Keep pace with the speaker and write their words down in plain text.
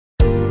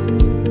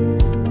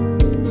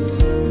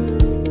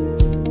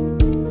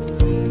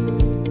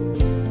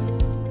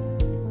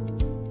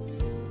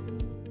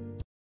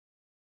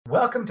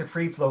Welcome to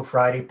Free Flow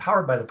Friday,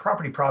 powered by the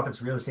Property Profits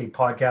Real Estate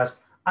Podcast.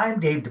 I'm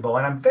Dave Dubeau,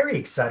 and I'm very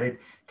excited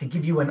to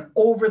give you an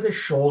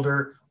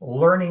over-the-shoulder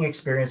learning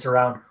experience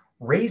around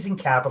raising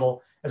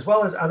capital, as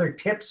well as other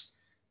tips,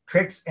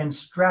 tricks, and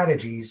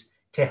strategies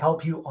to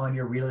help you on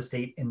your real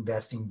estate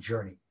investing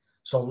journey.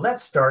 So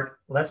let's start.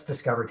 Let's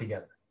discover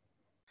together.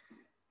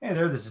 Hey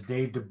there, this is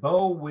Dave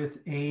Dubeau with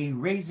a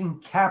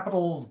raising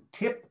capital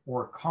tip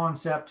or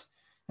concept.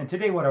 And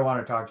today what I want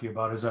to talk to you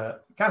about is a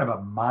kind of a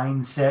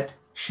mindset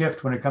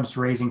shift when it comes to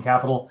raising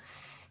capital.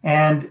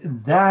 And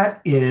that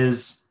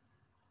is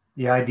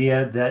the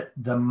idea that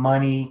the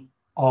money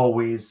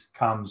always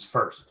comes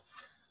first.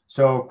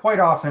 So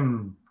quite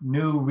often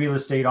new real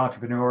estate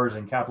entrepreneurs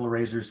and capital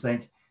raisers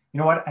think,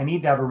 you know what, I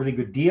need to have a really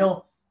good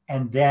deal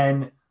and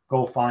then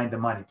go find the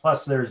money.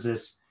 Plus there's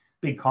this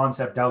big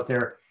concept out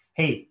there,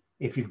 hey,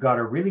 if you've got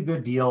a really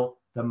good deal,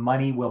 the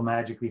money will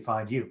magically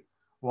find you.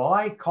 Well,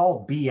 I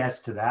call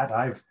BS to that.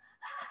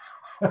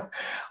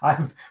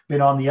 I've been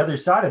on the other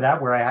side of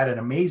that where I had an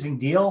amazing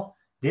deal,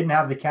 didn't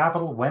have the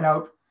capital, went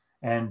out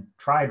and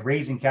tried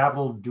raising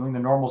capital, doing the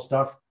normal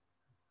stuff,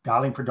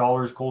 dialing for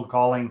dollars, cold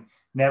calling,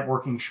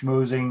 networking,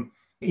 schmoozing,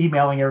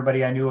 emailing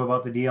everybody I knew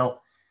about the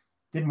deal.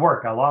 Didn't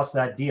work. I lost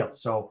that deal.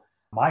 So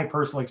my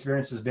personal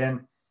experience has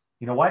been,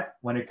 you know what,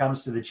 when it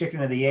comes to the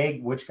chicken or the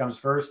egg, which comes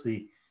first,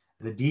 the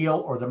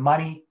deal or the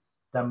money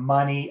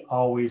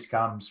always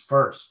comes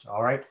first.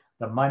 All right.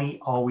 The money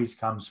always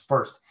comes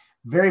first.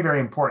 Very, very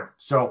important.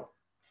 So,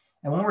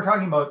 and when we're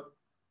talking about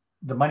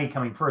the money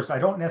coming first, I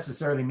don't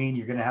necessarily mean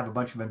you're going to have a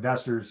bunch of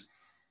investors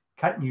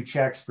cutting you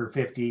checks for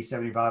 50,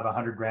 75,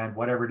 100 grand,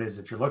 whatever it is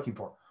that you're looking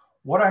for.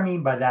 What I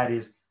mean by that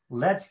is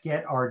let's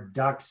get our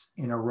ducks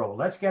in a row.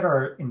 Let's get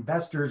our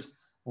investors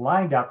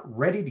lined up,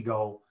 ready to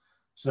go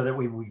so that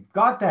we've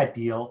got that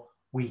deal,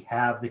 we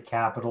have the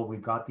capital,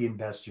 we've got the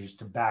investors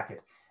to back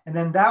it. And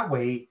then that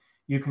way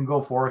you can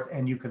go forth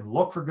and you can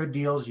look for good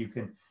deals. You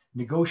can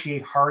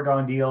negotiate hard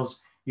on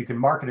deals. You can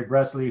market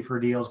aggressively for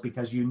deals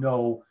because you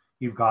know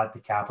you've got the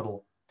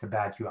capital to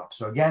back you up.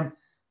 So again,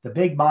 the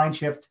big mind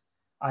shift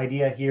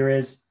idea here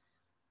is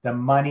the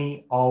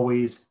money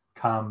always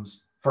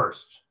comes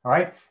first. All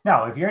right.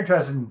 Now, if you're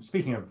interested in,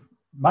 speaking of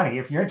money,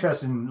 if you're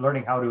interested in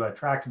learning how to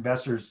attract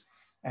investors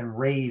and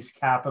raise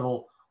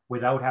capital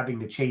without having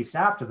to chase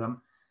after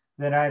them,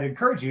 then I'd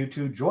encourage you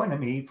to join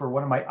me for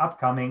one of my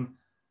upcoming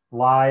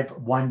live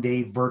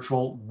one-day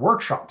virtual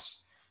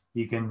workshops.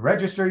 You can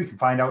register. You can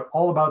find out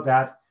all about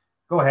that.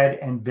 Go ahead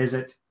and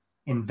visit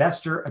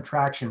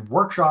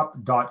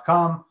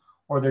investorattractionworkshop.com,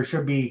 or there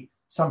should be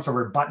some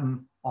sort of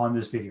button on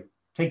this video.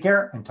 Take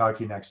care and talk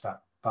to you next time.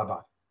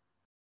 Bye-bye.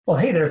 Well,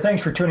 hey there.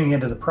 Thanks for tuning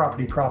into the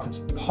Property Profits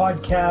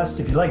Podcast.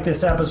 If you like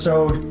this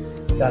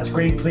episode, that's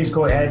great. Please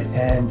go ahead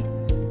and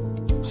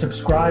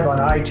subscribe on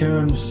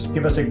iTunes.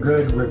 Give us a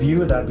good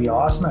review. That'd be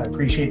awesome. I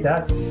appreciate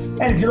that.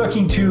 And if you're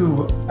looking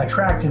to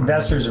attract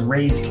investors and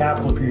raise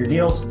capital for your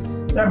deals,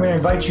 then I'm going to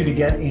invite you to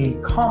get a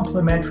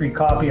complimentary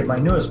copy of my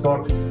newest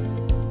book,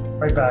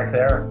 right back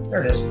there.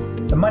 There it is.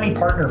 The Money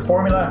Partner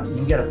Formula. You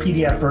can get a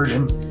PDF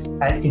version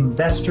at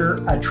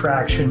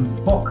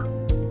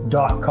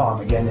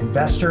investorattractionbook.com. Again,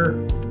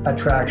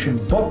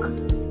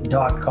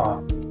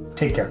 investorattractionbook.com.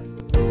 Take care.